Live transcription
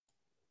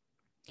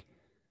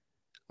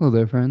Hello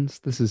there, friends.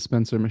 This is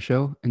Spencer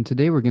Michaud, and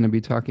today we're going to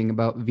be talking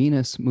about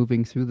Venus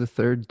moving through the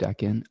third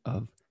decan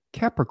of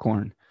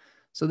Capricorn.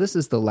 So, this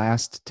is the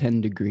last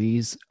 10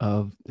 degrees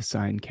of the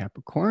sign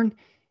Capricorn,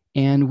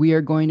 and we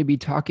are going to be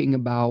talking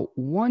about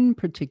one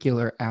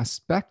particular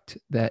aspect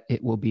that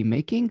it will be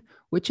making,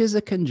 which is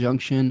a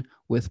conjunction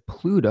with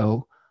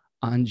Pluto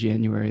on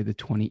January the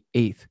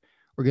 28th.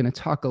 We're going to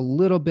talk a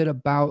little bit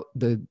about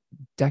the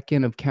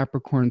decan of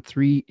Capricorn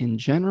 3 in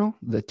general,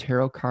 the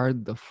tarot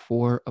card, the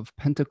Four of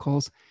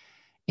Pentacles,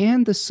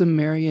 and the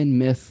Sumerian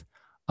myth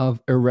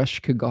of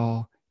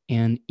Ereshkigal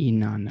and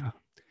Inanna.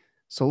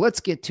 So let's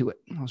get to it.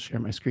 I'll share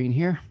my screen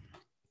here.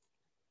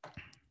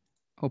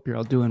 Hope you're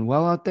all doing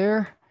well out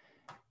there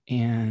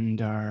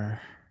and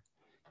are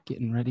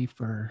getting ready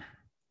for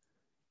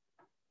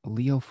a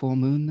Leo full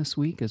moon this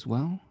week as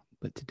well.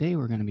 But today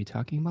we're going to be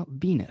talking about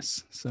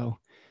Venus. So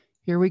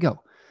here we go.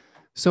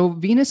 So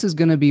Venus is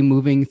going to be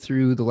moving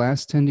through the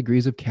last 10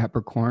 degrees of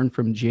Capricorn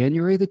from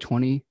January the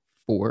 24th,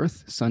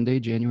 Sunday,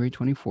 January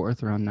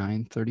 24th, around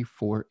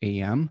 9:34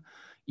 a.m.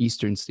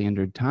 Eastern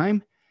Standard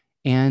Time.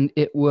 And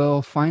it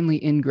will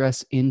finally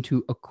ingress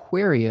into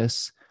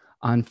Aquarius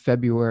on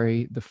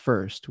February the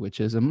 1st, which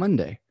is a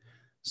Monday.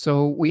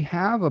 So we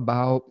have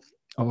about,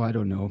 I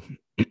don't know,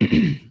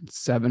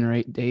 7 or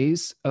 8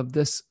 days of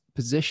this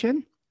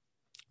position.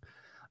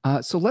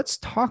 So let's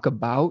talk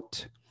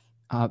about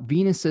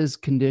Venus's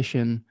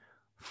condition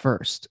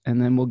first,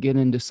 and then we'll get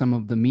into some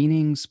of the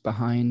meanings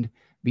behind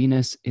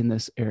Venus in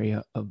this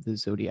area of the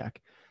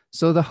zodiac.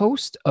 So the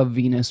host of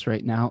Venus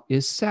right now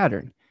is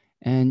Saturn,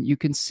 and you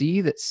can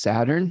see that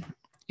Saturn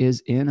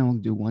is in, I'll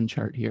do one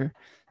chart here.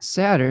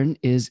 Saturn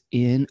is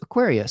in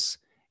Aquarius,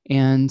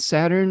 and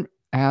Saturn,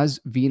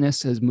 as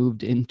Venus has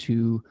moved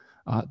into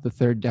the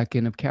third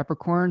decan of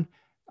Capricorn,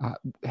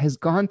 has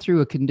gone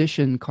through a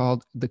condition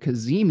called the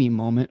Cazimi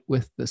moment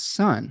with the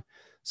sun.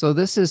 So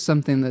this is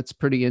something that's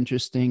pretty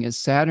interesting as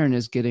Saturn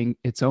is getting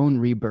its own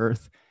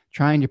rebirth,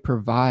 trying to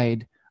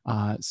provide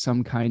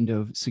some kind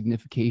of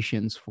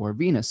significations for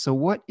Venus. So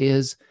what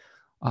is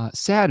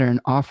Saturn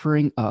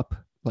offering up,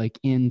 like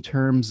in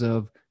terms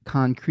of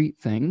concrete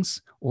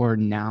things or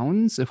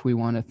nouns, if we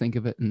want to think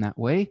of it in that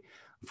way,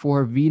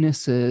 for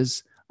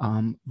Venus's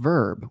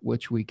verb,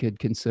 which we could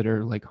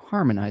consider like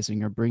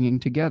harmonizing or bringing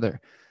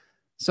together.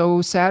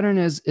 So Saturn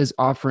is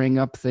offering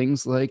up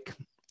things like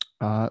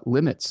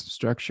limits,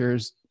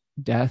 structures,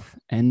 death,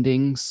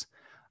 endings,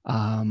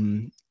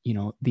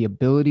 the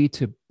ability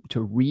to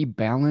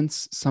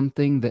rebalance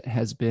something that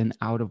has been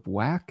out of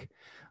whack.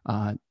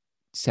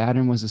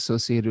 Saturn was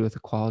associated with the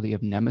quality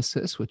of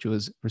nemesis, which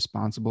was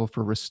responsible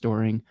for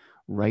restoring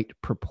right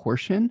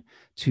proportion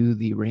to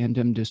the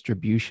random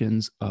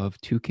distributions of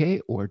 2K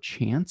or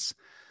chance.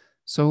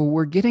 So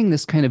we're getting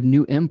this kind of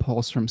new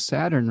impulse from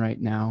Saturn right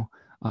now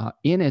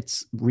in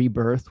its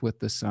rebirth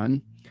with the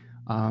sun,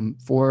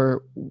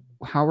 for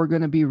how we're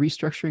going to be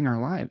restructuring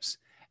our lives.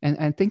 And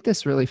I think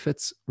this really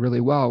fits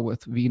really well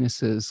with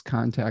Venus's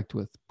contact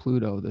with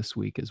Pluto this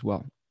week as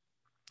well.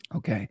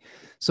 Okay,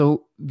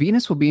 so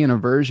Venus will be in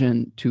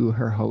aversion to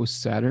her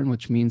host Saturn,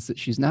 which means that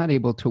she's not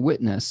able to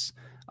witness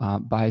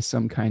by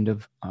some kind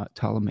of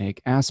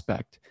Ptolemaic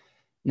aspect.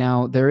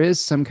 Now, there is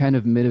some kind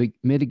of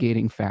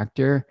mitigating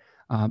factor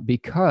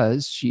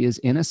because she is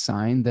in a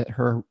sign that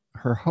her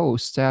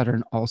host,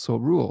 Saturn, also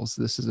rules.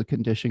 This is a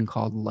condition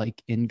called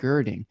like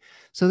ingirding.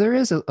 So there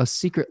is a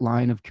secret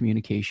line of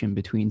communication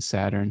between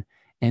Saturn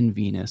and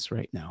Venus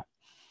right now.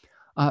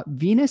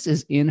 Venus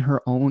is in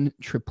her own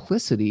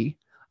triplicity.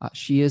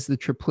 She is the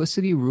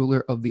triplicity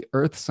ruler of the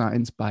earth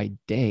signs by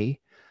day.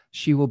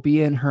 She will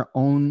be in her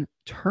own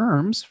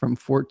terms from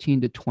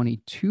 14 to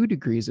 22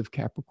 degrees of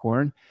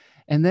Capricorn,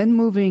 and then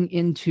moving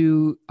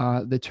into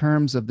the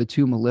terms of the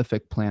two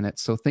malefic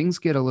planets. So things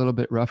get a little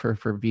bit rougher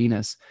for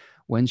Venus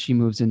when she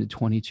moves into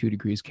 22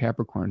 degrees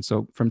Capricorn.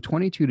 So from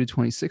 22 to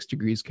 26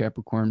 degrees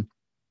Capricorn,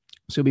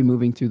 she'll be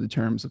moving through the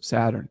terms of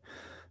Saturn.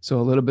 So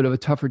a little bit of a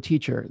tougher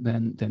teacher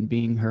than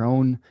being her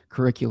own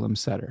curriculum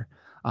setter.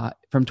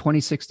 From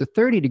 26 to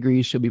 30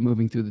 degrees, she'll be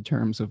moving through the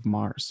terms of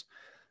Mars.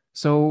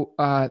 So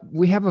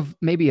we have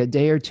maybe a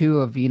day or two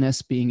of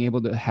Venus being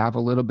able to have a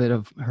little bit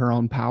of her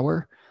own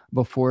power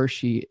before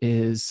she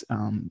is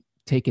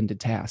taken to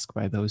task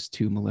by those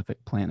two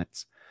malefic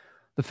planets.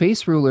 The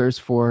face rulers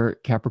for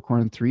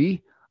Capricorn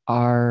 3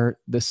 are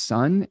the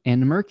Sun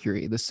and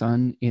Mercury, the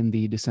Sun in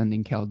the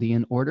descending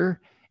Chaldean order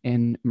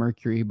and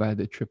Mercury by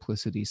the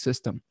triplicity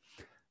system.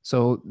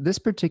 So this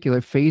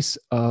particular face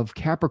of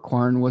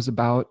Capricorn was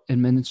about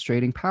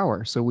administrating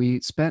power. So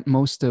we spent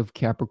most of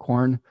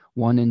Capricorn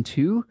 1 and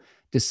 2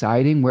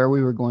 deciding where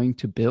we were going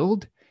to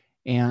build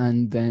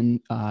and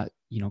then,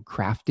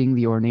 crafting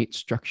the ornate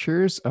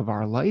structures of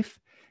our life.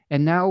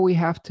 And now we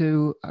have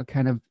to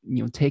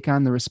take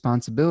on the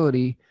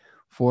responsibility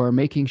for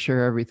making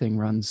sure everything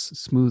runs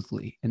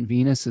smoothly. And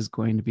Venus is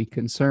going to be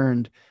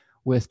concerned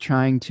with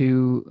trying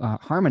to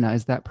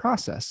harmonize that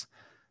process.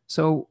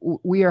 So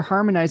we are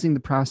harmonizing the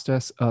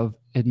process of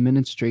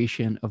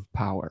administration of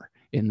power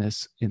in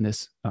this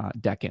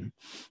decan.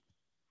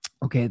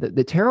 Okay,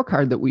 the tarot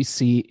card that we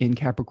see in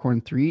Capricorn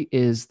 3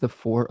 is the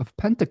Four of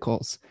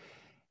Pentacles.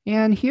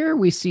 And here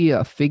we see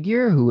a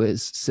figure who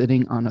is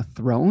sitting on a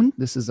throne.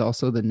 This is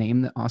also the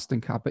name that Austin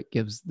Coppock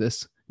gives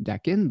this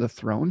decan, the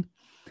throne.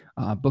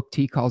 Book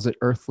T calls it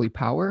earthly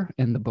power,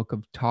 and the Book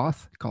of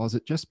Thoth calls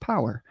it just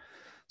power.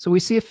 So we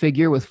see a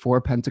figure with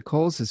four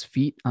pentacles, his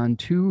feet on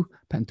two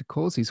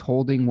pentacles. He's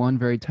holding one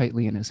very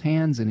tightly in his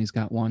hands, and he's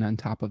got one on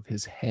top of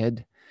his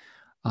head.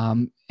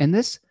 And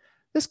this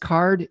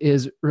card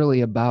is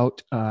really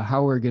about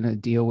how we're going to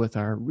deal with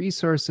our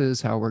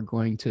resources, how are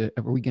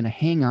we going to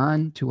hang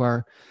on to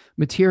our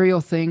material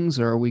things,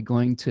 or are we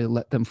going to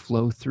let them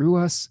flow through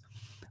us?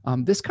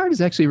 This card is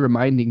actually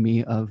reminding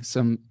me of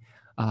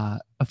a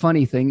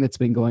funny thing that's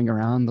been going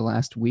around the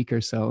last week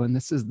or so, and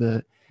this is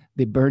the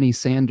Bernie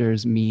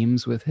Sanders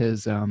memes with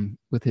his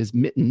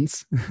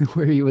mittens,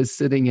 where he was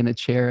sitting in a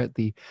chair at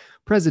the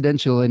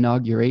presidential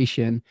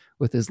inauguration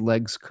with his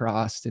legs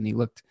crossed, and he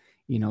looked,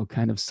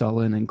 kind of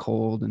sullen and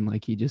cold, and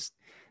like he just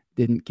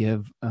didn't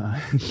give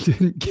an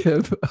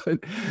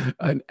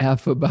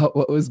F about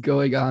what was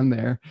going on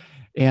there.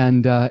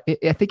 And I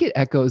think it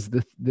echoes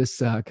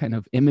this kind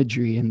of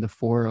imagery in the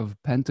Four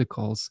of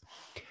Pentacles.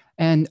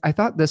 And I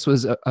thought this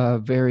was a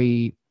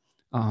very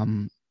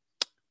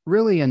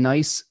really a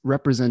nice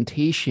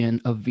representation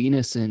of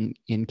Venus in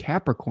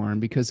Capricorn,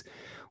 because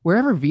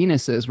wherever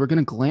Venus is, we're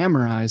going to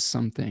glamorize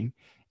something.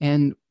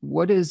 And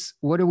what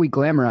are we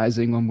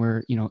glamorizing when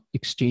we're,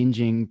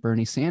 exchanging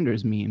Bernie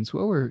Sanders memes?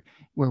 Well,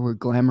 we're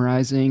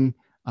glamorizing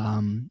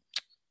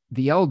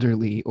the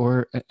elderly,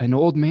 or an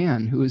old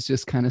man who is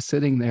just kind of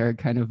sitting there,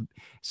 kind of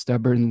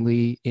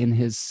stubbornly in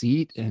his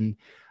seat, and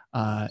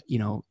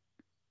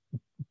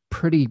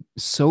pretty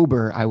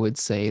sober, I would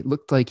say. It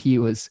looked like a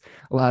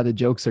lot of the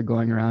jokes are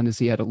going around as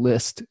he had a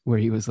list where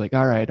he was like,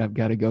 all right, I've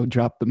got to go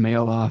drop the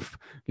mail off.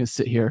 I'm going to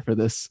sit here for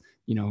this,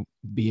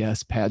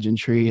 BS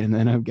pageantry, and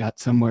then I've got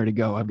somewhere to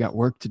go. I've got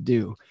work to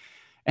do.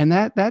 And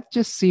that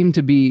just seemed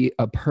to be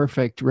a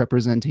perfect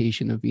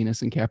representation of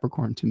Venus and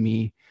Capricorn to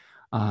me.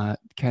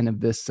 Kind of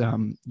this,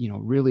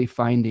 really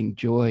finding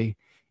joy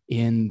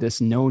in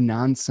this no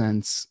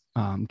nonsense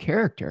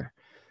character.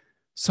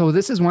 So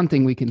this is one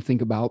thing we can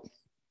think about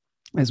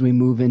as we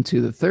move into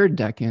the third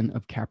decan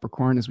of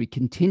Capricorn, as we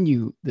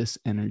continue this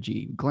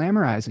energy,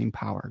 glamorizing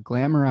power,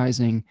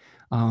 glamorizing,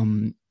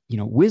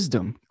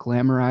 wisdom,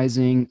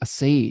 glamorizing a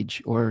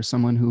sage or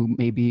someone who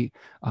may be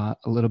a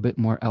little bit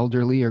more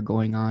elderly or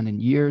going on in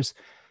years,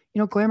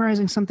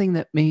 glamorizing something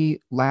that may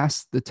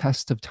last the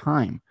test of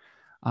time.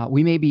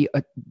 We may be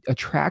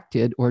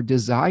attracted or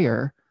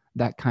desire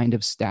that kind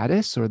of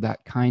status or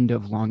that kind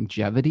of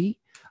longevity.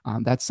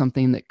 That's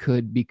something that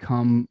could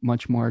become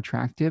much more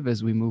attractive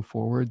as we move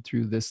forward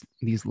through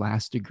these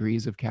last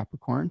degrees of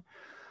Capricorn.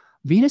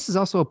 Venus is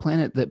also a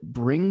planet that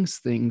brings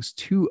things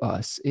to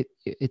us.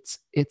 It's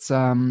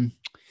one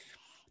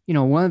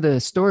of the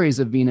stories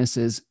of Venus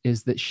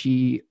is that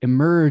she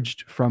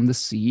emerged from the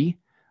sea,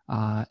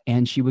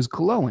 and she was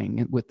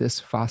glowing with this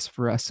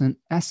phosphorescent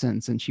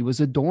essence, and she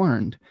was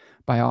adorned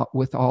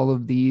with all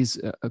of these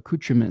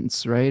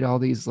accoutrements, right? All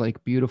these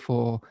like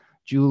beautiful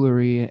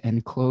jewelry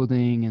and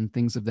clothing and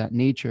things of that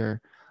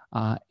nature.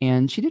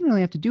 And she didn't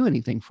really have to do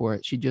anything for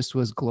it. She just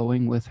was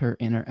glowing with her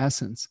inner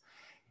essence.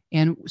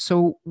 And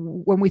so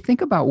when we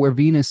think about where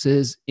Venus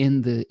is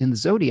in the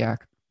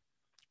zodiac,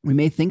 we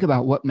may think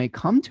about what may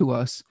come to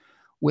us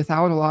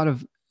without a lot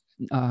of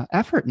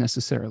effort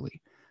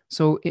necessarily.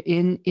 So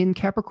in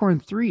Capricorn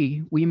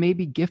 3, we may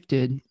be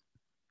gifted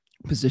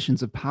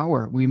positions of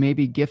power. We may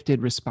be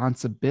gifted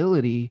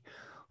responsibility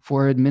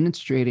for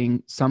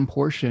administrating some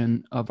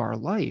portion of our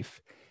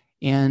life.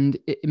 And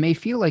it may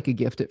feel like a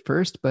gift at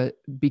first, but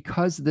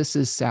because this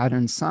is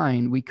Saturn's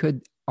sign, we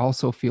could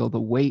also feel the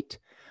weight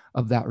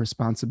of that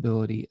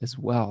responsibility as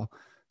well.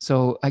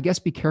 So I guess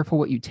be careful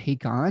what you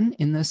take on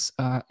in this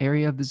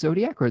area of the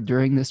zodiac, or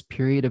during this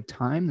period of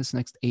time, this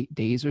next 8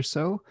 days or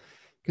so,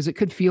 because it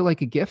could feel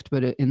like a gift,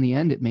 but in the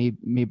end, it may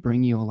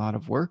bring you a lot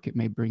of work. It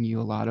may bring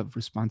you a lot of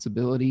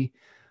responsibility.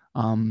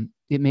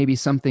 It may be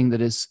something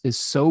that is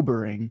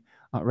sobering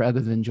rather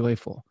than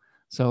joyful.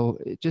 So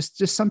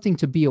just something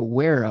to be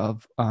aware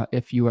of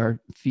if you are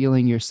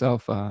feeling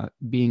yourself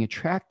being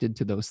attracted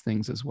to those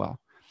things as well.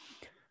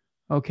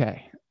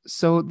 Okay.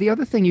 So the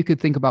other thing you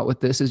could think about with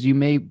this is you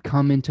may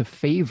come into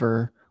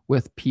favor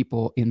with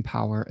people in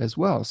power as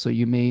well. So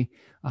you may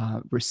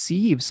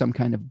receive some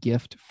kind of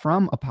gift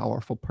from a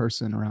powerful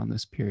person around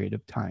this period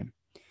of time.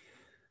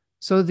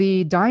 So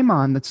the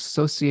daimon that's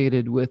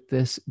associated with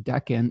this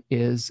decan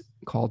is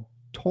called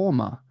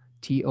Tolma,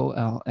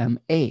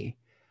 Tolma.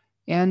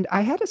 And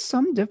I had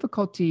some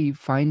difficulty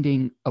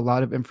finding a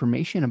lot of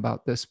information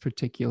about this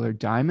particular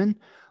daimon,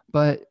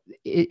 but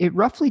it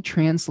roughly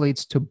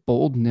translates to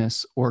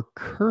boldness or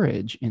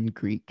courage in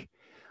Greek.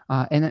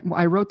 And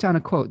I wrote down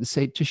a quote to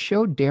say, to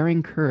show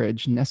daring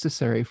courage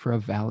necessary for a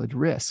valid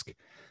risk.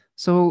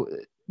 So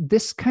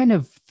this kind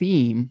of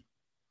theme,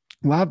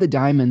 a lot of the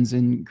daimons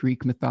in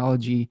Greek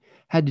mythology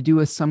had to do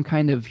with some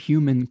kind of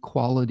human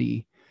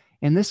quality.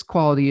 And this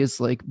quality is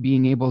like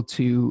being able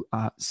to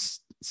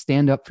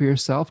stand up for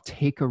yourself,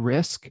 take a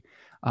risk,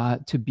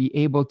 to be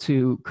able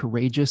to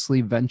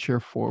courageously venture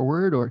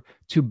forward or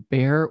to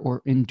bear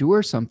or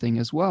endure something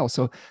as well.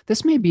 So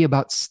this may be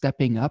about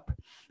stepping up,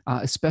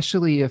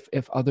 especially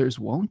if others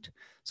won't.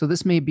 So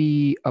this may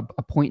be a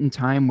point in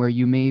time where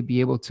you may be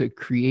able to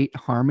create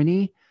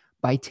harmony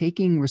by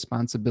taking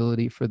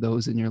responsibility for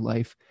those in your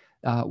life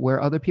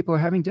where other people are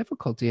having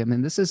difficulty. I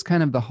mean, this is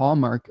kind of the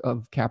hallmark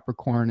of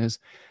Capricorn. Is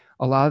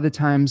a lot of the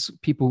times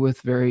people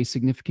with very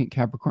significant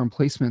Capricorn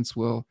placements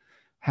will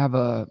have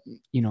a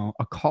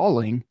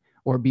calling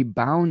or be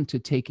bound to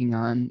taking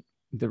on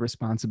the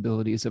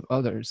responsibilities of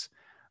others.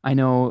 I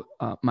know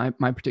my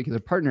particular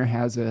partner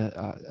has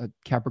a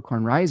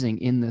Capricorn rising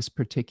in this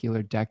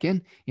particular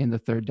decan, in the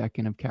third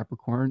decan of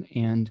Capricorn,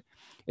 and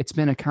it's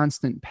been a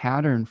constant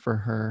pattern for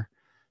her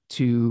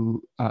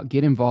to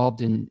get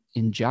involved in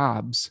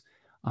jobs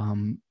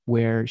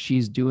where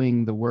she's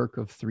doing the work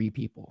of three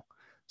people.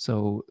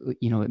 So,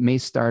 it may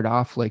start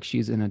off like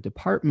she's in a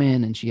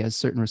department and she has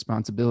certain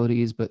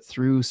responsibilities, but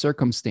through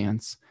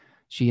circumstance,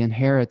 she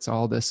inherits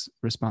all this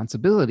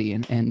responsibility.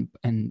 And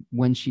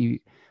when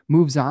she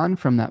moves on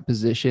from that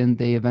position,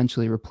 they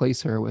eventually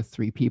replace her with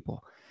three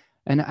people.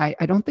 And I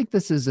don't think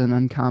this is an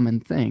uncommon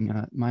thing.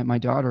 My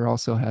daughter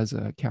also has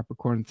a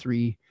Capricorn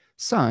 3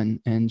 son,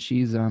 and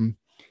she's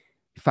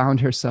found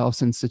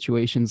herself in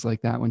situations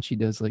like that when she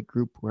does like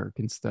group work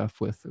and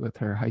stuff with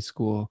her high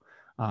school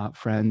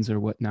friends or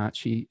whatnot.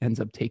 She ends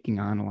up taking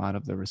on a lot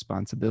of the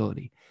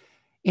responsibility,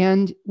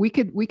 and we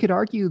could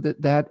argue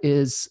that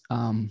is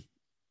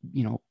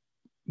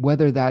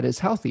whether that is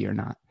healthy or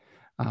not.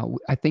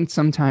 I think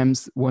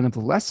sometimes one of the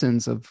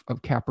lessons of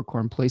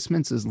Capricorn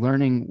placements is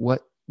learning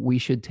what we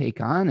should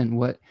take on and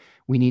what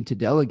we need to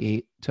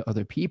delegate to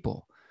other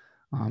people.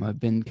 I've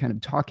been kind of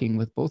talking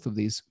with both of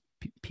these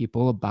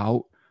people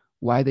about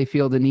why they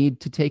feel the need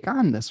to take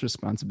on this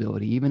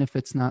responsibility, even if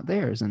it's not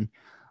theirs. And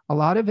a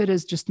lot of it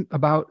is just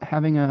about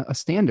having a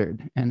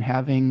standard and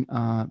having,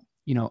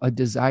 a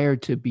desire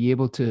to be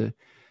able to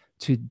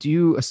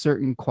do a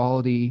certain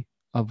quality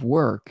of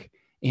work,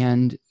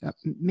 and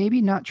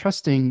maybe not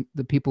trusting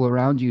the people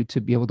around you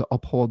to be able to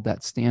uphold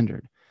that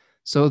standard.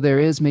 So there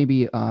is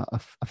maybe a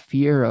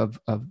fear of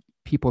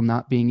people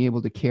not being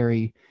able to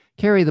carry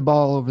the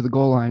ball over the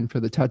goal line for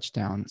the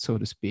touchdown, so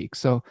to speak.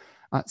 So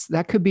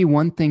that could be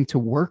one thing to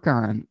work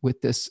on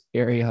with this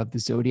area of the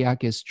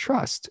zodiac, is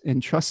trust,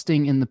 and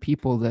trusting in the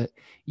people that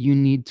you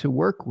need to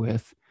work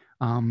with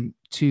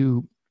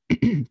to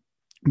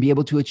be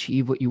able to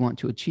achieve what you want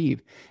to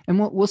achieve. And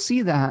we'll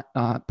see that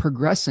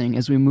progressing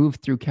as we move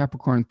through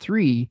Capricorn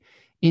 3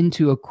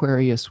 into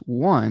Aquarius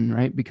 1,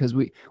 right? Because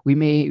we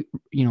may,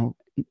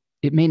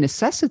 it may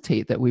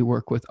necessitate that we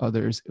work with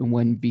others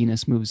when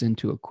Venus moves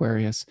into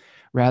Aquarius,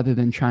 rather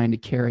than trying to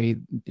carry,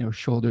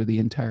 shoulder the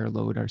entire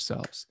load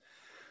ourselves.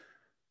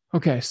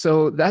 Okay,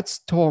 so that's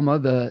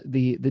Tolma,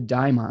 the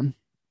daimon.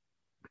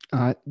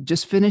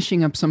 Just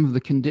finishing up some of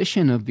the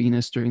condition of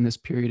Venus during this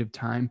period of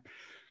time.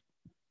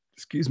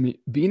 Excuse me.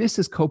 Venus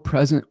is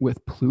co-present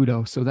with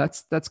Pluto, so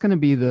that's going to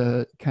be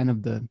the kind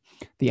of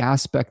the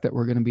aspect that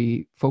we're going to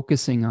be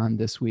focusing on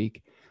this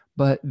week.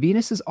 But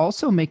Venus is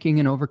also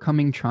making an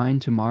overcoming trine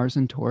to Mars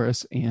in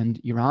Taurus and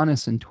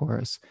Uranus in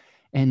Taurus,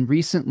 and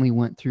recently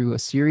went through a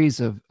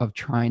series of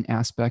trine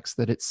aspects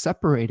that it's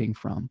separating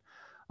from.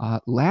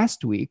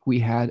 Last week, we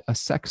had a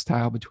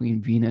sextile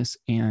between Venus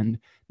and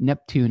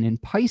Neptune in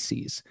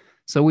Pisces.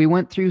 So we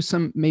went through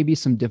some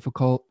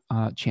difficult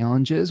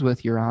challenges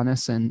with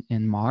Uranus and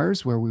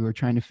Mars, where we were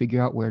trying to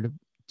figure out where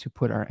to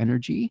put our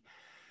energy.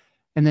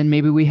 And then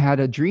maybe we had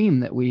a dream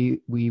that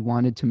we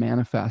wanted to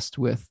manifest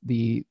with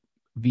the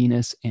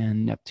Venus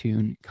and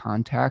Neptune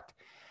contact.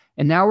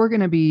 And now we're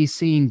going to be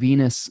seeing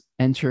Venus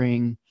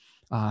entering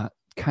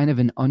kind of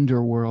an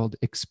underworld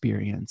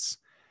experience.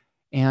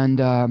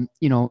 And,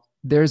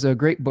 there's a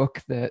great book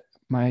that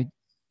my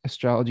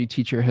astrology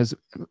teacher has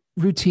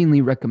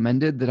routinely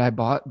recommended that I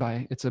bought.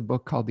 It's a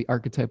book called The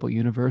Archetypal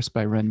Universe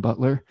by Ren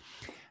Butler.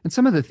 And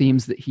some of the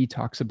themes that he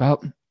talks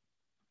about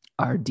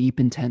are deep,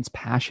 intense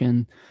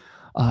passion,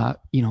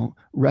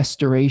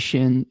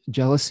 restoration,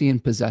 jealousy,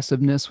 and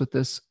possessiveness with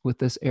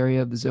this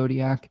area of the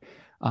zodiac,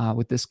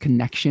 with this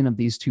connection of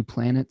these two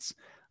planets,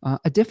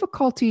 a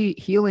difficulty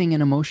healing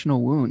an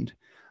emotional wound.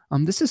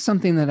 This is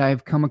something that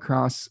I've come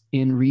across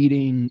in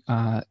reading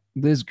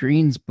Liz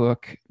Green's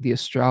book, The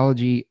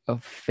Astrology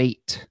of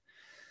Fate.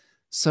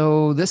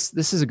 So this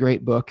is a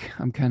great book.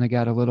 I'm kind of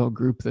got a little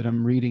group that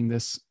I'm reading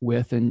this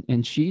with,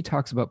 and she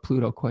talks about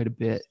Pluto quite a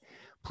bit.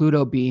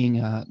 Pluto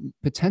being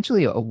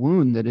potentially a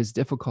wound that is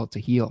difficult to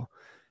heal.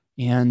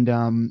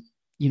 And,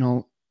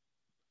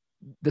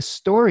 the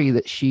story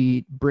that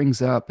she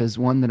brings up is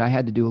one that I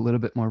had to do a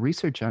little bit more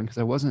research on because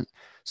I wasn't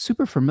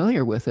super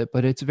familiar with it,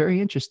 but it's very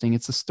interesting.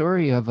 It's a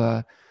story of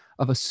a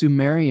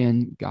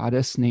Sumerian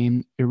goddess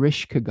named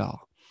Ereshkigal.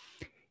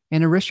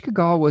 And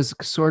Ereshkigal was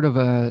sort of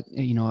a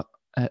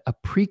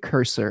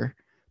precursor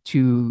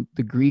to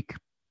the Greek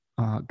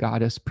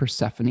goddess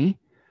Persephone,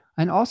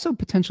 and also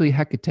potentially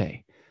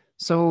Hecate.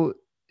 So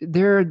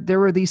there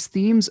were these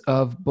themes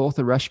of both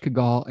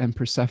Ereshkigal and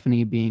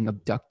Persephone being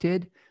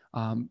abducted.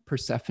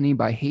 Persephone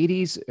by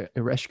Hades,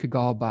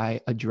 Ereshkigal by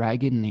a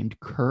dragon named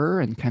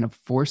Kur, and kind of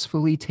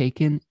forcefully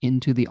taken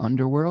into the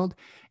underworld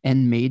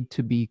and made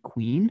to be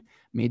queen,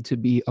 made to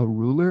be a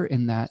ruler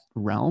in that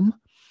realm.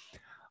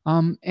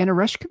 And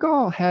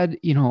Ereshkigal had,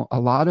 a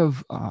lot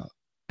of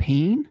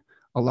pain,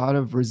 a lot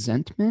of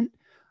resentment.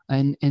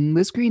 And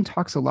Liz Green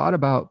talks a lot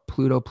about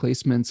Pluto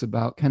placements,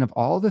 about kind of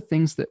all the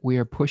things that we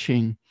are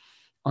pushing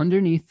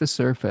underneath the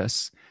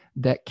surface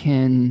that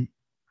can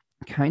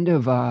kind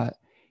of,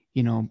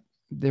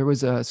 there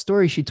was a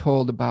story she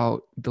told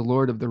about the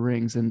Lord of the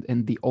Rings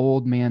and the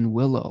old man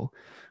Willow,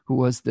 who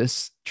was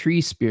this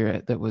tree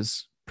spirit that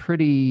was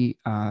pretty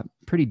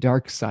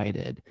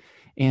dark-sided.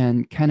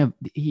 And kind of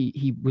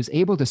he was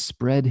able to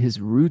spread his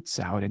roots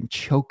out and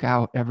choke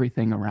out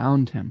everything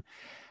around him.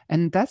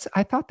 And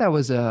I thought that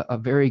was a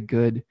very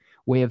good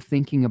way of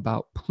thinking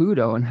about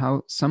Pluto and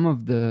how some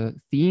of the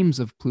themes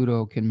of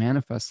Pluto can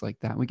manifest like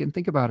that. We can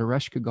think about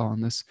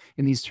Ereshkigal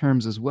in these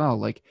terms as well.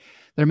 Like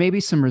there may be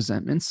some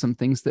resentments, some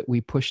things that we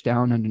push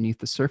down underneath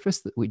the surface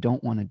that we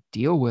don't want to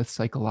deal with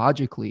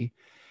psychologically.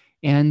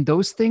 And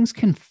those things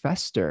can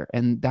fester,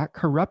 and that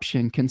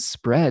corruption can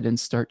spread and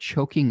start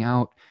choking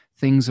out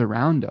things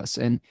around us.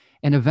 And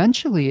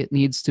eventually it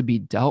needs to be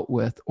dealt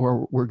with,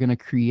 or we're going to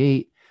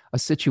create a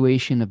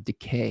situation of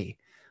decay.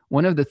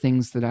 One of the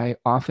things that I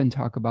often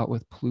talk about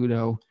with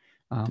Pluto,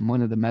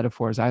 one of the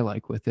metaphors I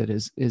like with it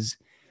is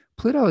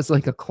Pluto is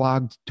like a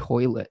clogged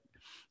toilet.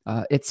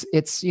 It's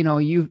if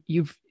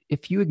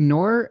you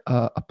ignore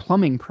a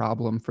plumbing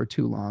problem for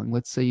too long,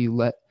 let's say you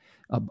let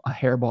a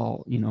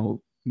hairball,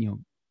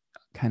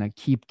 kind of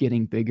keep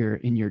getting bigger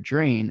in your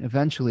drain,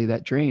 eventually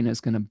that drain is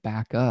going to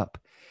back up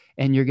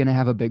and you're going to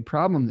have a big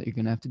problem that you're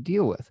going to have to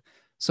deal with.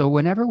 So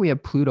whenever we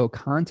have Pluto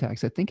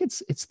contacts, I think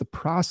it's the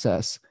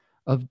process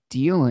of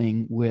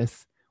dealing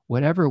with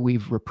whatever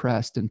we've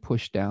repressed and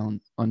pushed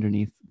down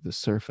underneath the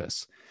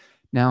surface.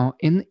 Now,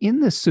 in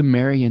the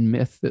Sumerian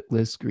myth that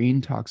Liz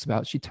Green talks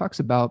about, she talks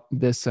about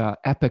this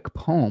epic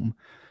poem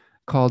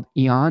called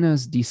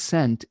Inanna's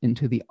Descent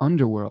into the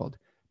Underworld.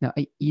 Now,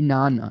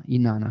 Inanna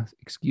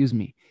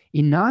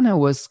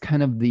was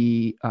kind of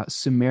the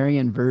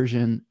Sumerian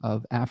version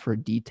of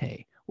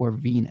Aphrodite or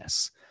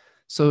Venus.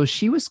 So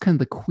she was kind of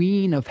the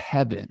queen of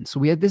heaven. So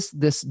we had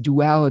this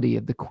duality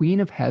of the queen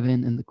of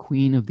heaven and the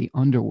queen of the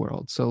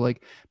underworld. So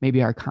like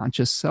maybe our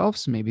conscious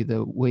selves, maybe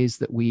the ways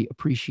that we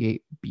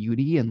appreciate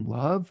beauty and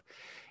love,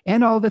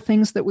 and all the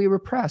things that we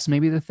repress,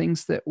 maybe the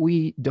things that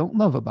we don't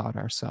love about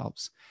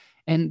ourselves.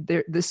 And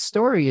this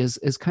story is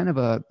kind of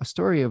a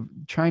story of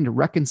trying to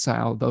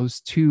reconcile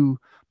those two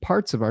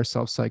parts of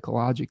ourselves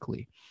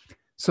psychologically.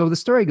 So the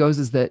story goes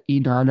is that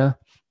Inanna,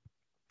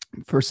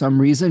 for some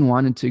reason,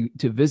 wanted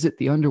to visit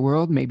the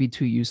underworld, maybe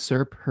to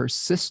usurp her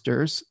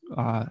sister's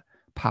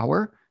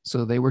power.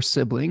 So they were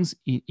siblings,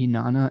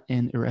 Inanna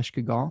and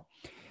Ereshkigal.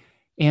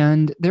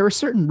 And there were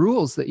certain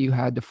rules that you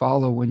had to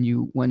follow when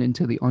you went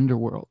into the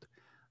underworld.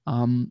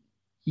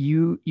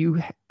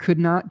 You could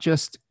not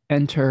just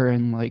enter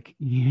and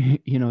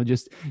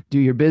just do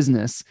your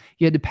business.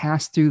 You had to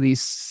pass through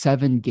these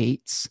 7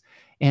 gates.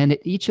 And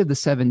at each of the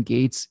 7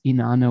 gates,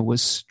 Inanna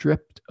was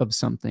stripped of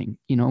something.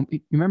 You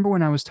remember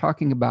when I was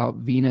talking about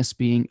Venus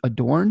being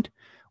adorned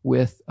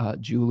with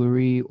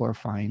jewelry or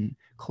fine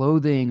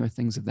clothing or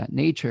things of that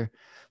nature?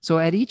 So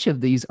at each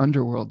of these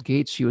underworld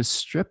gates, she was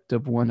stripped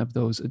of one of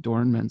those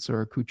adornments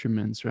or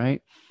accoutrements,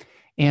 right?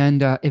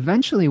 And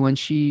eventually when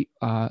she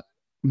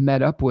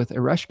met up with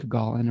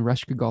Ereshkigal in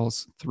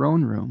Ereshkigal's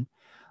throne room,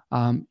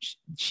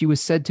 she was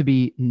said to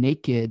be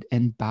naked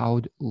and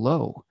bowed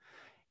low.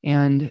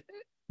 And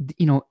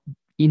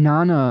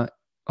Inanna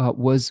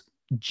was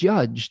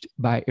judged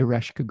by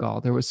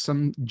Ereshkigal. There was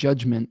some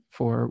judgment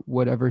for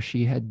whatever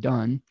she had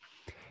done.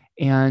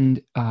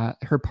 And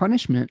her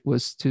punishment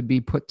was to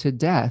be put to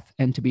death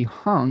and to be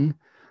hung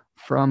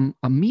from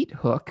a meat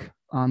hook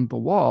on the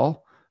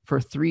wall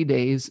for 3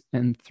 days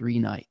and 3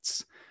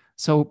 nights.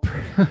 So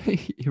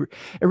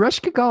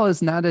Ereshkigal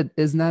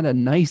is not a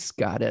nice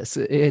goddess.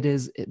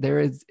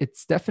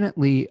 It's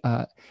definitely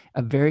a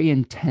very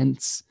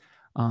intense,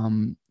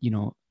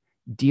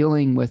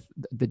 dealing with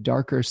the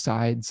darker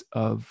sides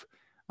of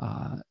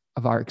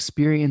our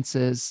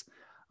experiences.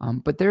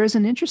 But there is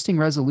an interesting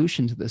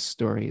resolution to this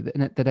story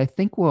that I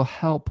think will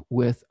help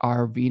with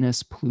our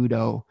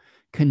Venus-Pluto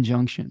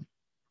conjunction.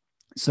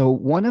 So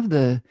one of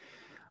the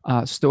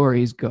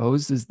stories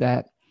goes is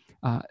that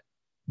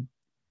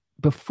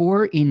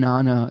before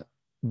Inanna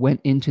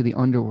went into the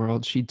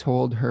underworld, she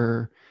told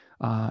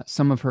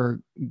some of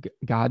her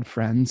god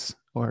friends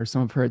or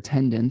some of her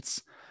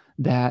attendants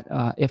that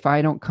if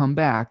I don't come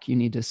back, you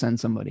need to send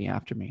somebody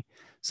after me.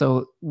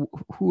 So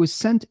who was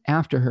sent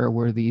after her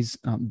were these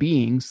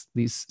beings,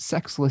 these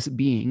sexless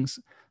beings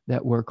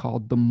that were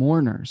called the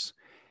mourners.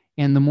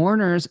 And the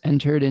mourners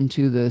entered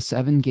into the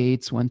 7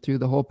 gates, went through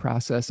the whole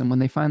process. And when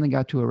they finally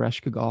got to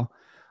Ereshkigal,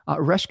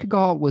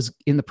 Ereshkigal was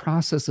in the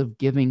process of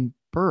giving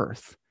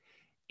birth.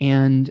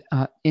 And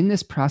in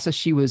this process,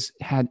 she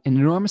had an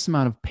enormous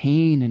amount of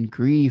pain and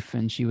grief,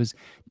 and she was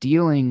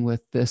dealing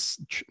with this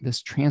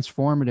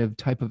transformative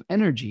type of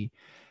energy.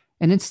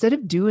 And instead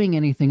of doing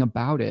anything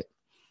about it,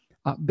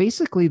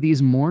 basically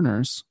these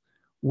mourners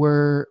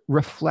were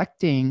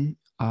reflecting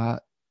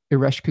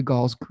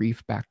Ereshkigal's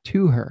grief back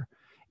to her,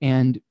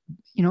 and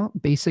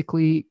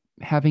basically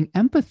having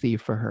empathy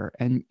for her,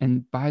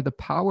 and by the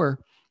power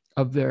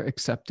of their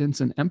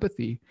acceptance and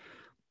empathy,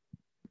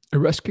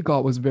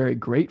 Ereshkigal was very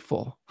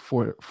grateful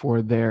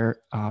for their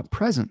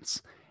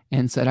presence,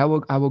 and said, I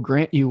will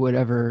grant you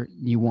whatever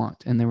you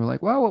want. And they were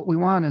like, well, what we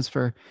want is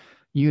for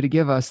you to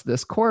give us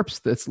this corpse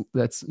that's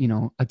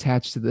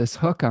attached to this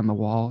hook on the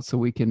wall, so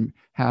we can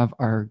have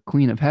our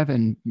Queen of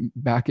Heaven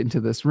back into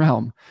this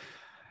realm.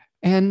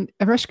 And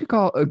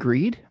Ereshkigal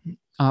agreed,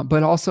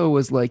 but also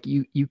was like,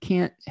 you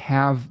can't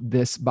have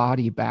this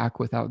body back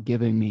without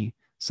giving me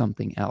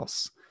something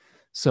else.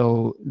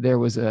 So there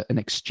was an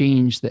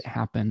exchange that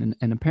happened.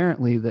 And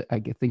apparently, that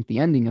I think the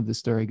ending of the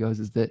story goes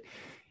is that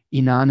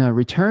Inanna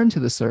returned to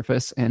the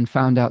surface and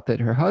found out that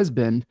her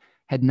husband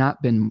had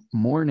not been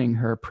mourning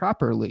her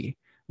properly.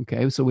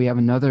 Okay, so we have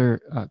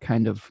another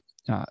kind of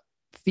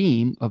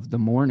theme of the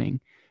mourning.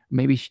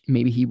 Maybe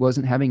he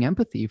wasn't having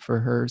empathy for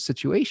her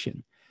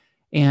situation.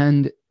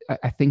 And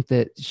I think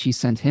that she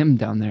sent him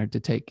down there to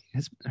take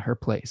her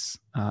place.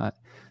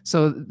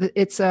 So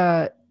it's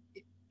kind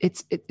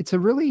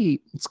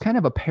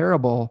of a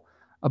parable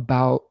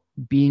about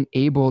being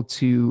able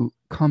to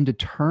come to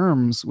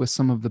terms with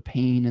some of the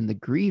pain and the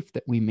grief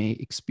that we may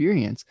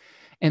experience.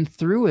 And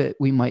through it,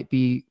 we might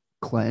be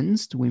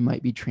cleansed, we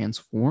might be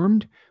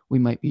transformed, we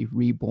might be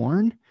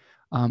reborn.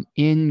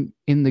 In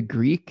the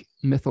Greek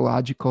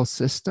mythological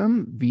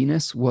system,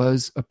 Venus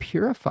was a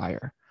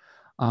purifier.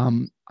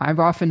 I've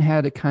often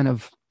had a kind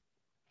of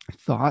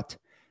thought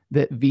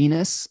that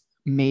Venus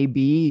may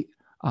be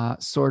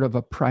sort of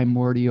a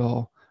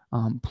primordial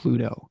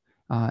Pluto.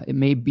 It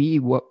may be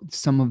what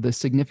some of the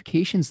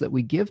significations that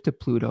we give to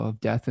Pluto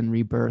of death and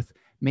rebirth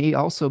may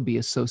also be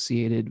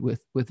associated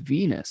with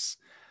Venus.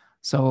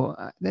 So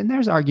then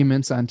there's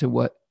arguments onto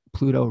what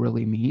Pluto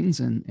really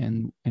means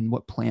and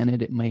what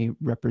planet it may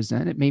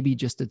represent. It may be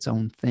just its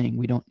own thing.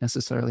 We don't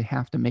necessarily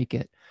have to make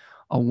it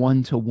a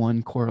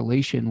one-to-one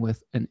correlation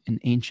with an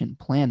ancient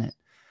planet.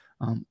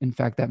 In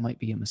fact, that might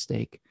be a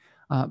mistake.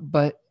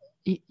 But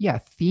yeah,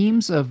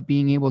 themes of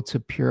being able to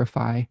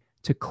purify,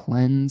 to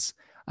cleanse.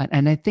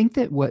 And I think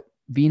that what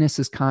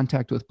Venus's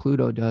contact with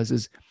Pluto does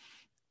is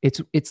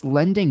it's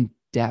lending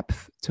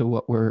depth to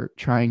what we're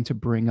trying to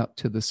bring up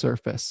to the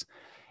surface.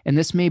 And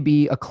this may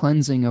be a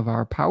cleansing of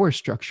our power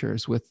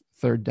structures with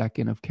third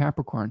decan of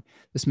Capricorn.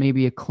 This may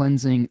be a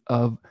cleansing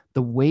of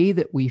the way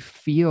that we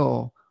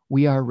feel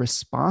we are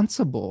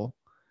responsible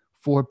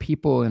for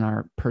people in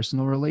our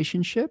personal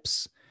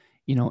relationships,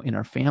 in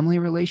our family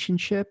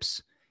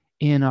relationships,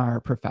 in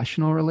our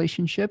professional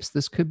relationships.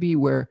 This could be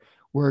where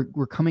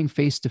we're coming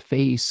face to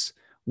face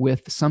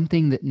with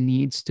something that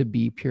needs to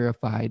be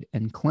purified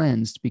and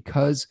cleansed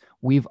because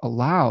we've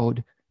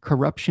allowed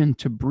corruption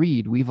to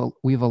breed.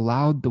 We've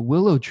allowed the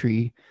willow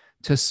tree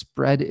to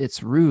spread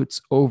its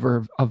roots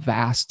over a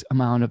vast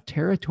amount of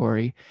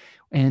territory,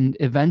 and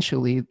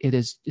eventually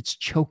it's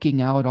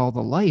choking out all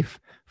the life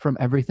from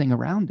everything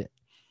around it.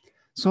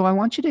 So I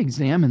want you to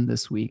examine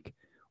this week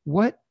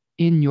what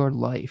in your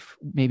life,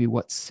 maybe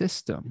what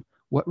system,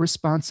 what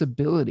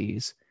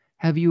responsibilities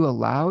have you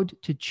allowed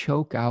to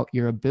choke out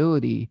your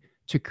ability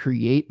to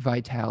create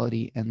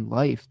vitality and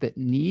life that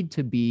need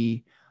to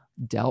be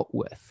dealt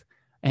with?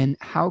 And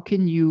how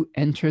can you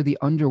enter the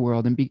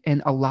underworld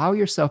and allow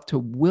yourself to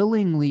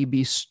willingly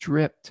be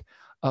stripped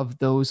of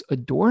those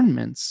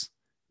adornments?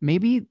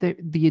 Maybe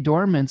the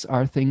adornments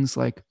are things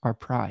like our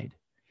pride.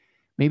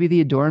 Maybe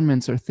the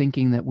adornments are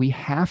thinking that we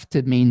have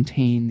to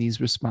maintain these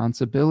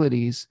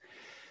responsibilities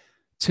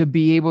to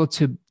be able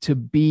to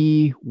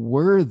be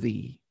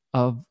worthy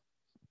of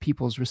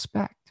people's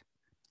respect.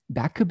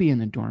 That could be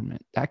an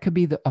adornment. That could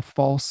be a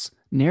false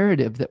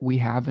narrative that we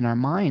have in our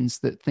minds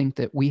that think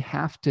that we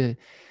have to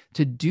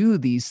do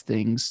these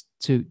things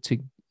to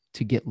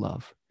get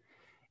love.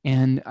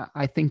 And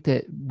I think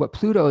that what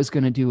Pluto is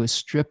going to do is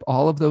strip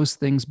all of those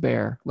things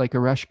bare, like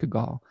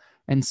Ereshkigal,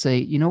 and say,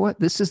 you know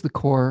what? This is the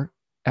core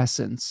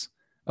essence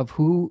of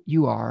who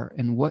you are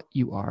and what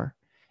you are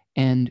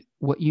and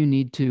what you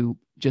need to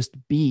just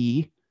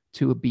be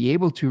to be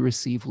able to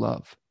receive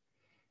love.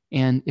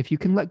 And if you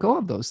can let go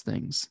of those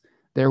things,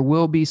 there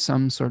will be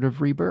some sort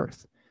of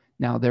rebirth.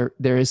 Now,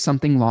 there is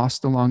something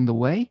lost along the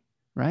way,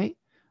 right?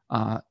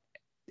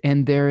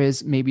 And there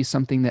is maybe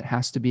something that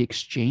has to be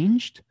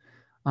exchanged.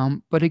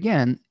 But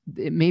again,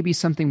 it may be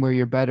something where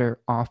you're better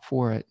off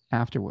for it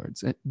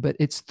afterwards. But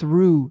it's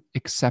through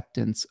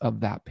acceptance of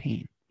that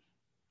pain.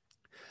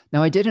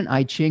 Now, I did an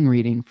I Ching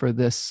reading for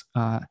this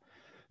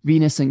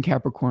Venus in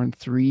Capricorn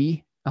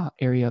 3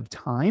 area of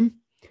time.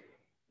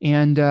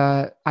 And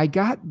I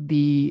got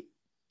the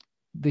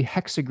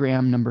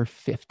hexagram number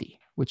 50,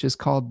 which is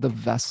called the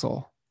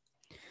vessel.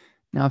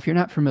 Now, if you're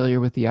not familiar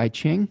with the I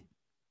Ching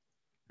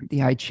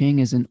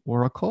is an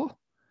oracle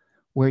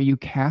where you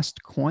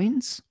cast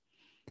coins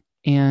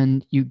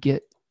and you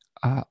get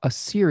a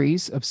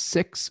series of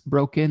 6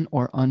 broken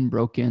or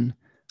unbroken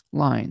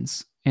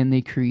lines. And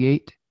they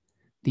create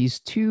these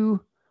 2,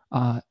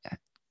 3-line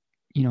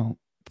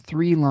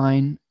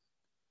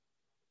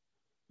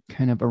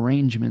kind of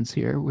arrangements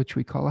here, which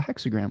we call a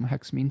hexagram. A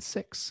hex means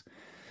 6.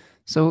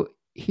 So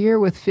here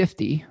with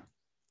 50,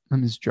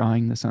 I'm just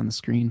drawing this on the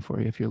screen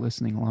for you if you're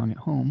listening along at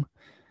home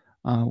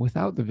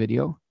without the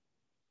video.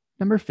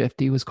 Number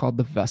 50 was called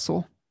the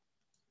vessel,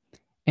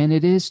 and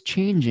it is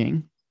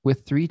changing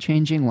with 3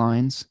 changing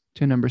lines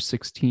to number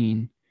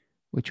 16,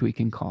 which we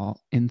can call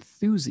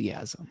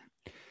enthusiasm.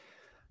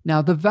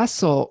 Now, the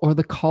vessel or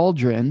the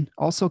cauldron,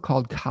 also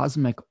called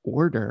cosmic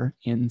order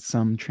in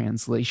some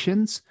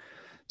translations,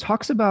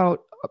 talks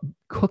about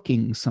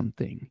cooking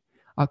something.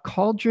 A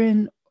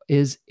cauldron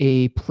is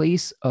a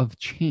place of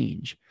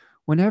change.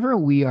 Whenever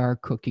we are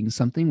cooking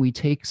something, we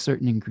take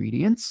certain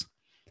ingredients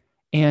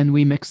and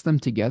we mix them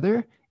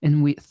together,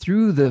 and we,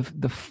 through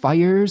the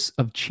fires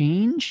of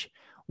change,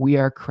 we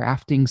are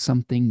crafting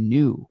something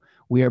new.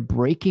 We are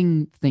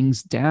breaking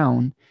things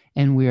down,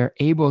 and we are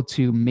able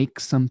to make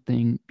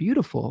something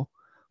beautiful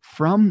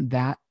from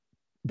that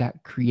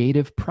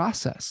creative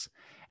process.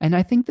 And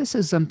I think this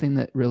is something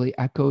that really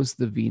echoes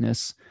the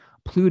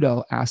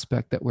Venus-Pluto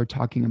aspect that we're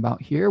talking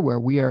about here,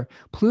 where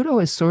Pluto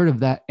is sort of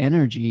that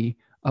energy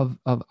of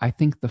I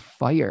think the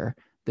fire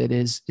that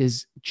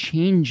is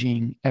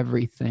changing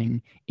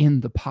everything in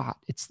the pot.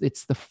 It's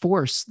the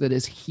force that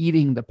is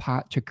heating the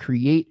pot to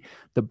create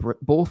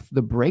both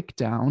the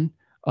breakdown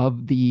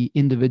of the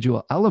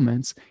individual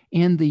elements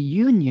and the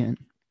union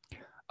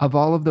of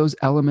all of those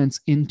elements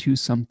into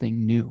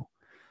something new.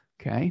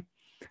 Okay.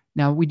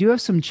 Now we do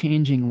have some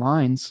changing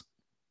lines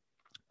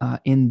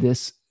in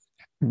this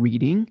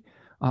reading.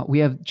 We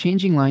have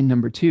changing line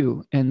number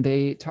 2, and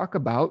they talk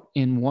about,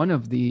 in one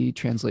of the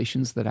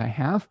translations that I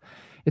have,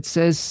 it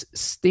says,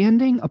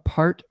 standing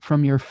apart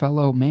from your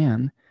fellow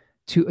man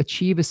to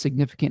achieve a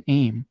significant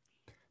aim.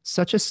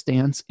 Such a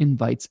stance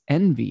invites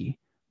envy,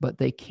 but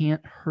they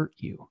can't hurt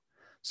you.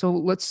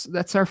 So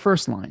that's our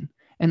first line.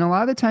 And a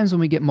lot of the times when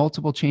we get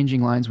multiple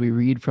changing lines, we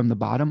read from the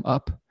bottom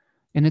up,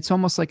 and it's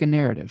almost like a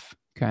narrative,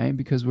 okay?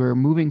 Because we're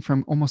moving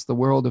from almost the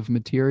world of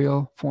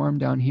material form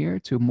down here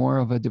to more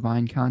of a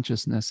divine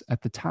consciousness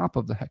at the top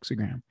of the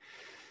hexagram.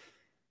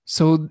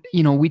 So,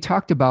 we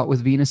talked about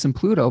with Venus and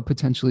Pluto,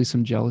 potentially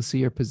some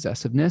jealousy or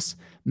possessiveness,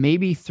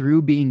 maybe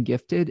through being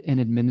gifted an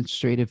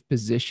administrative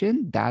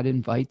position that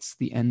invites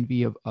the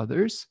envy of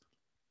others.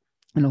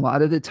 And a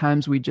lot of the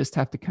times we just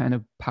have to kind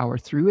of power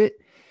through it.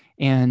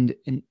 And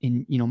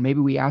maybe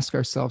we ask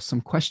ourselves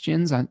some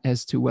questions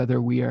as to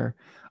whether we are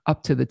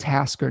up to the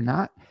task or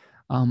not.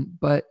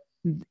 But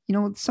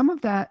some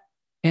of that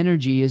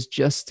energy is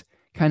just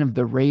kind of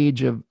the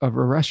rage of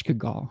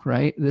Ereshkigal,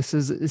 right? This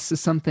is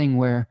something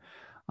where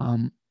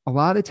a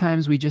lot of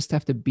times we just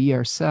have to be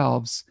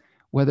ourselves,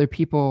 whether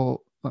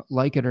people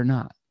like it or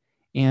not.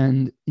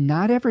 And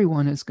not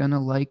everyone is going to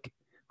like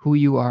who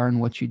you are and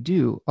what you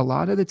do. A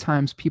lot of the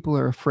times people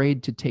are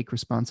afraid to take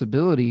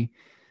responsibility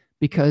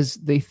because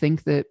they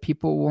think that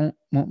people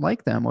won't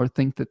like them, or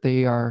think that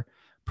they are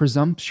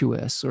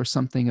presumptuous or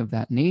something of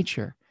that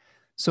nature.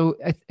 So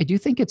I do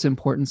think it's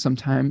important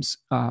sometimes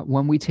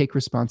when we take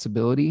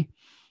responsibility,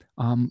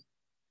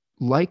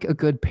 like a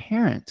good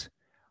parent,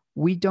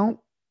 we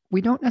don't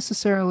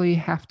necessarily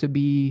have to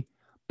be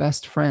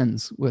best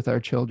friends with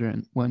our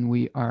children when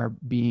we are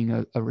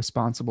being a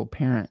responsible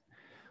parent.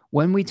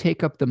 When we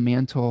take up the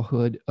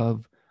mantlehood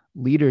of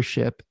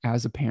leadership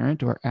as a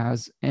parent or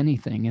as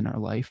anything in our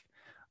life,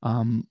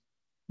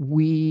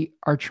 we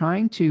are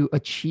trying to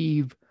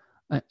achieve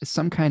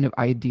some kind of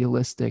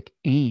idealistic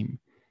aim.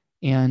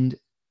 And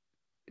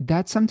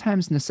that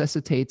sometimes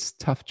necessitates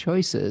tough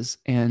choices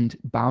and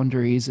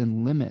boundaries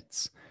and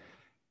limits.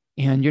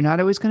 And you're not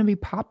always going to be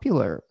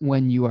popular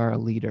when you are a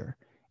leader.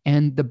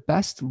 And the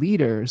best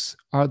leaders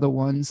are the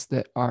ones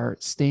that are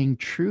staying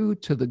true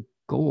to the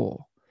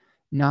goal,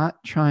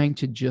 not trying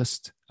to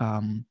just,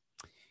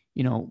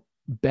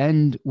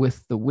 bend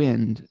with the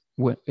wind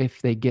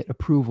if they get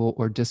approval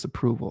or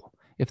disapproval,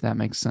 if that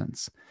makes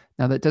sense.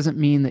 Now, that doesn't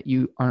mean that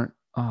you aren't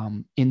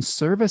in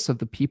service of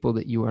the people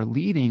that you are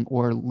leading,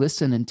 or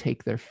listen and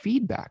take their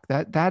feedback.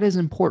 That is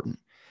important.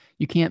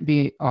 You can't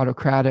be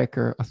autocratic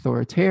or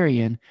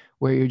authoritarian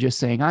where you're just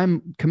saying,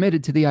 I'm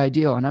committed to the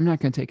ideal and I'm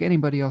not going to take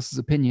anybody else's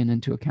opinion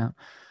into account.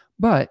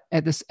 But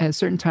at a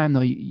certain time,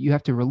 though, you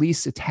have to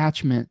release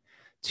attachment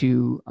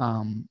to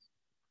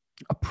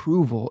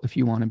approval if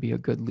you want to be a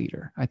good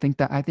leader. I think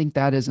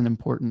that is an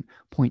important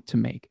point to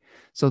make.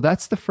 So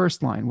that's the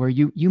first line, where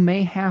you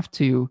may have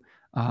to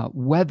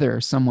weather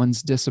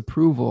someone's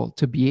disapproval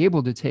to be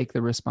able to take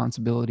the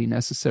responsibility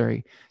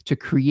necessary to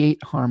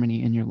create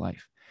harmony in your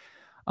life.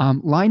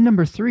 Line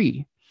number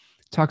 3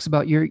 talks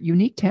about your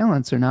unique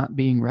talents are not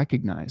being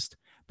recognized,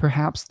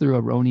 perhaps through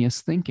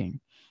erroneous thinking.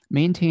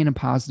 Maintain a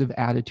positive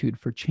attitude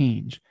for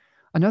change.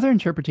 Another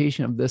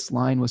interpretation of this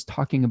line was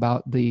talking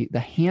about the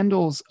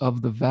handles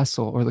of the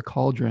vessel or the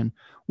cauldron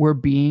were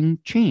being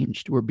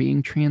changed, were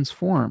being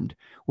transformed,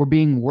 were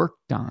being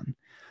worked on.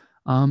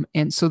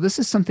 And so this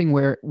is something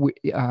where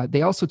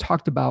they also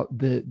talked about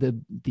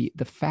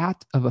the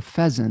fat of a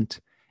pheasant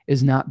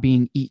is not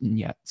being eaten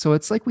yet. So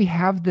it's like we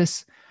have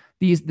this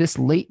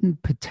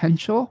latent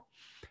potential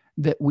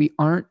that we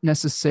aren't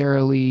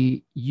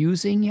necessarily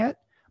using yet,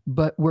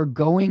 but we're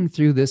going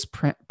through this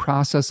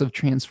process of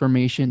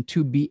transformation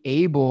to be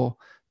able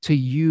to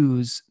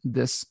use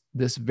this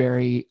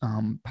very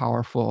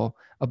powerful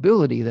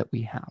ability that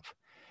we have.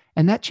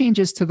 And that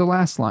changes to the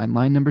last line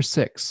number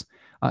 6.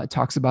 It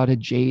talks about a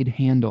jade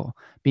handle,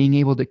 being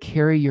able to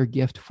carry your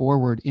gift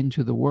forward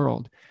into the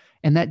world.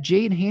 And that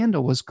jade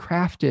handle was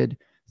crafted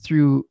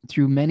through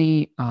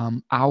many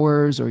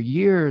hours or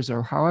years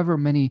or however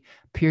many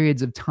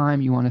periods of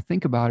time you want to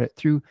think about it,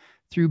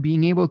 through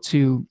being able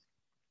to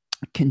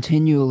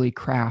continually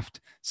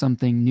craft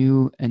something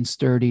new and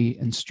sturdy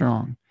and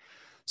strong.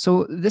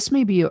 So this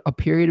may be a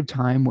period of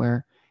time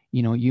where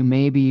you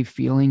may be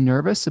feeling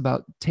nervous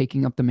about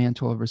taking up the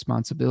mantle of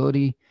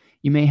responsibility.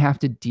 You may have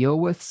to deal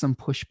with some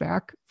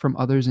pushback from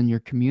others in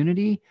your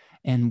community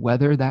and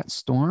weather that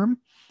storm.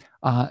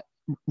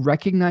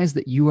 Recognize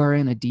that you are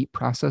in a deep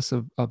process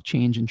of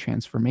change and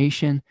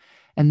transformation.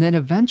 And then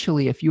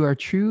eventually, if you are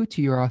true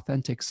to your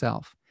authentic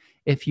self,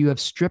 if you have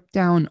stripped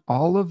down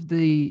all of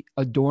the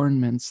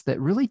adornments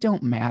that really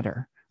don't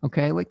matter,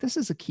 okay, like this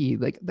is a key.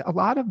 Like a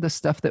lot of the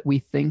stuff that we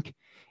think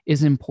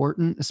is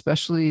important,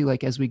 especially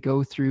like as we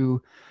go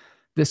through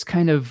this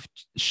kind of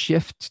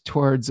shift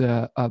towards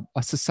a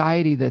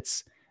society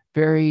that's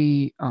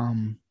very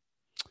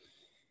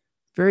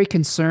very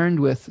concerned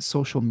with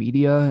social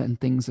media and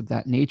things of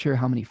that nature.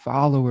 How many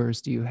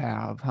followers do you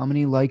have? How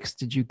many likes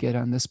did you get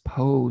on this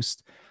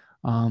post?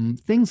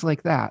 Things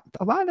like that.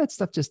 A lot of that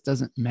stuff just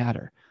doesn't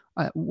matter.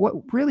 What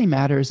really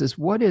matters is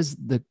what is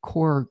the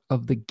core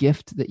of the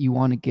gift that you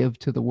want to give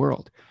to the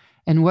world.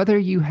 And whether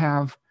you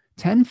have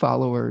 10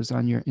 followers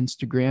on your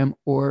Instagram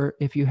or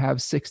if you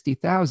have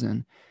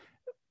 60,000,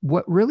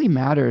 what really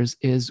matters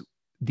is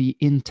the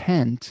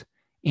intent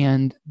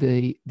and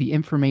the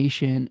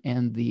information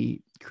and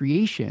the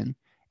creation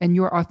and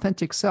your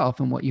authentic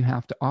self and what you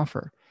have to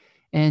offer.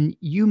 And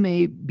you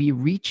may be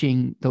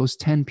reaching those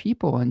 10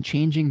 people and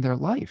changing their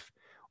life,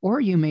 or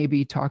you may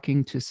be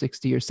talking to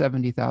 60 or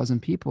 70,000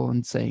 people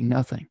and saying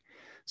nothing.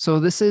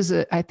 So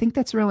I think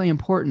that's really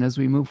important as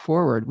we move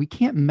forward. We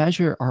can't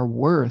measure our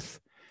worth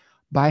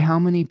by how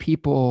many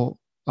people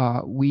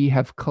we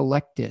have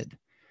collected.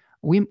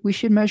 We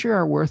should measure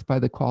our worth by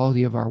the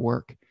quality of our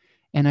work.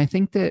 And I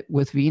think that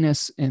with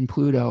Venus and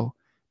Pluto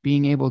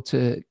being able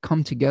to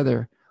come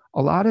together,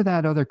 a lot of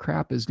that other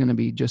crap is going to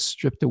be just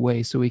stripped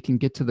away so we can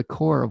get to the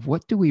core of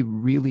what do we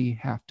really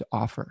have to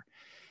offer.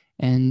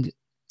 And,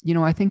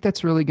 I think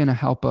that's really going to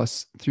help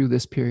us through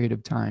this period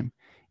of time,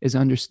 is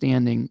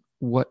understanding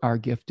what our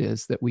gift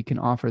is that we can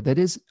offer that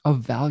is of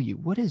value.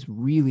 What is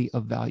really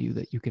of value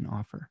that you can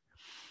offer?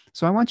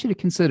 So I want you to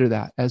consider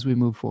that as we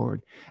move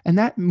forward. And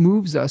that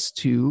moves us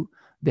to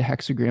the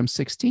hexagram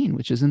 16,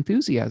 which is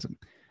enthusiasm.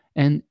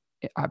 And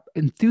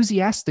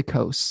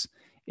enthusiastikos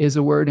is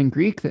a word in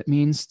Greek that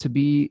means to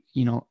be,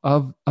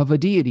 of a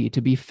deity,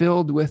 to be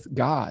filled with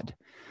God.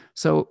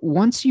 So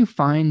once you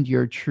find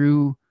your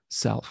true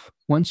self,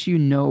 once you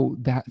know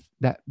that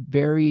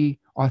very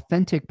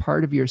authentic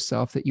part of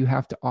yourself that you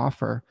have to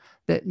offer,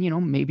 that,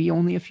 maybe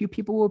only a few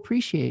people will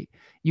appreciate,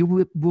 you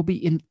will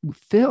be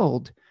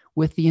filled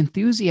with the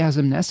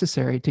enthusiasm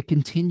necessary to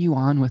continue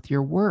on with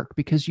your work,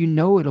 because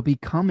it'll be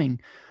coming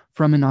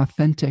from an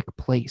authentic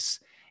place.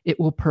 It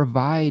will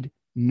provide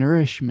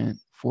nourishment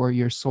for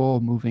your soul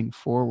moving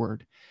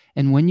forward.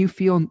 And when you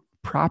feel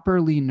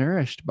properly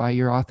nourished by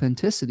your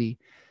authenticity,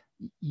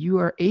 you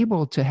are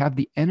able to have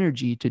the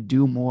energy to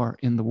do more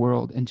in the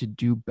world and to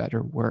do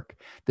better work.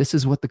 This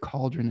is what the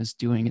cauldron is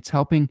doing. It's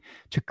helping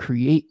to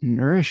create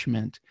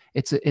nourishment.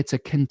 It's a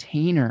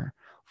container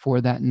for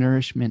that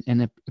nourishment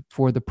and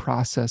for the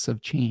process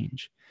of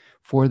change,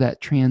 for that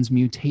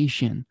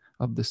transmutation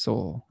of the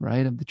soul,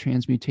 right? Of the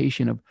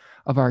transmutation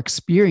of our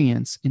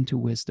experience into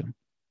wisdom.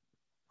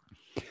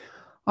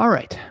 All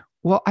right.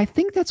 Well, I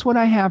think that's what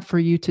I have for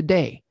you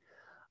today.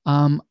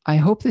 I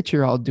hope that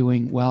you're all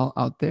doing well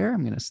out there.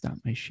 I'm going to stop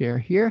my share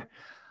here.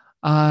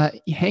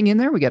 Hang in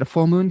there. We got a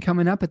full moon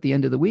coming up at the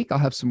end of the week. I'll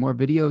have some more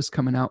videos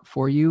coming out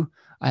for you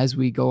as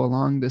we go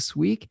along this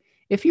week.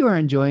 If you are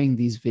enjoying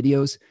these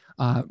videos,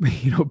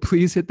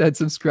 please hit that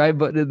subscribe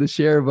button and the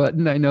share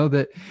button. I know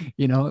that,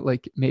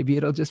 like maybe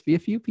it'll just be a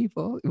few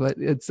people, but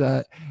it's,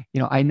 I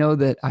know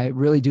that I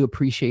really do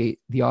appreciate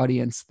the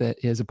audience that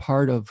is a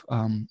part of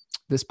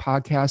this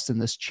podcast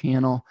and this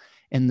channel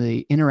and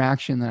the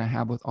interaction that I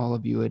have with all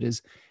of you. It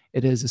is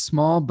a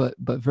small but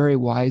very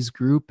wise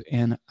group,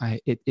 and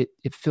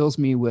it fills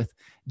me with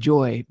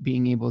joy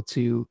being able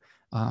to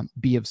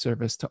be of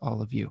service to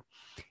all of you.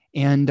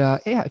 And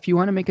if you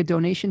want to make a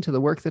donation to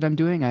the work that I'm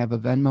doing, I have a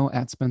Venmo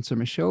at Spencer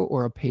Michaud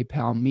or a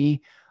PayPal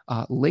me.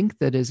 link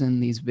that is in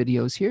these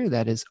videos here.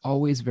 That is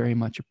always very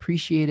much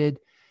appreciated.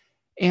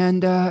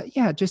 And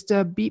yeah, just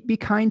be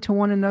kind to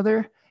one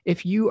another.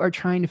 If you are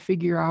trying to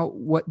figure out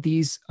what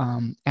these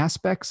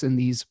aspects and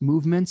these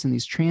movements and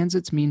these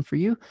transits mean for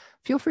you,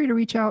 feel free to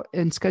reach out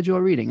and schedule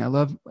a reading. I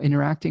love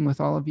interacting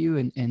with all of you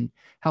and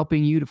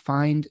helping you to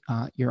find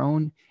your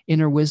own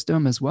inner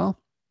wisdom as well.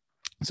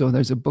 So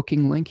there's a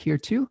booking link here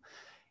too.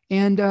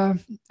 And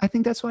I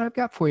think that's what I've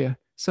got for you.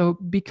 So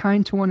be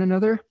kind to one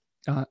another.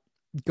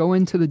 Go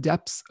into the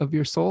depths of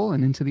your soul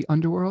and into the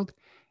underworld,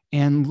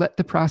 and let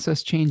the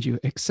process change you.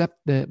 Accept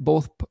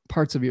both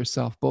parts of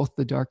yourself, both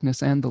the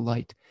darkness and the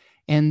light.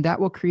 And that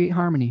will create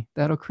harmony.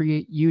 That'll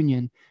create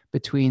union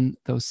between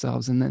those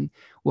selves. And then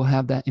we'll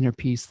have that inner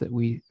peace that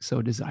we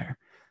so desire.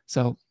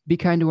 So be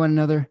kind to one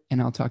another,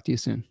 and I'll talk to you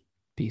soon.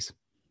 Peace.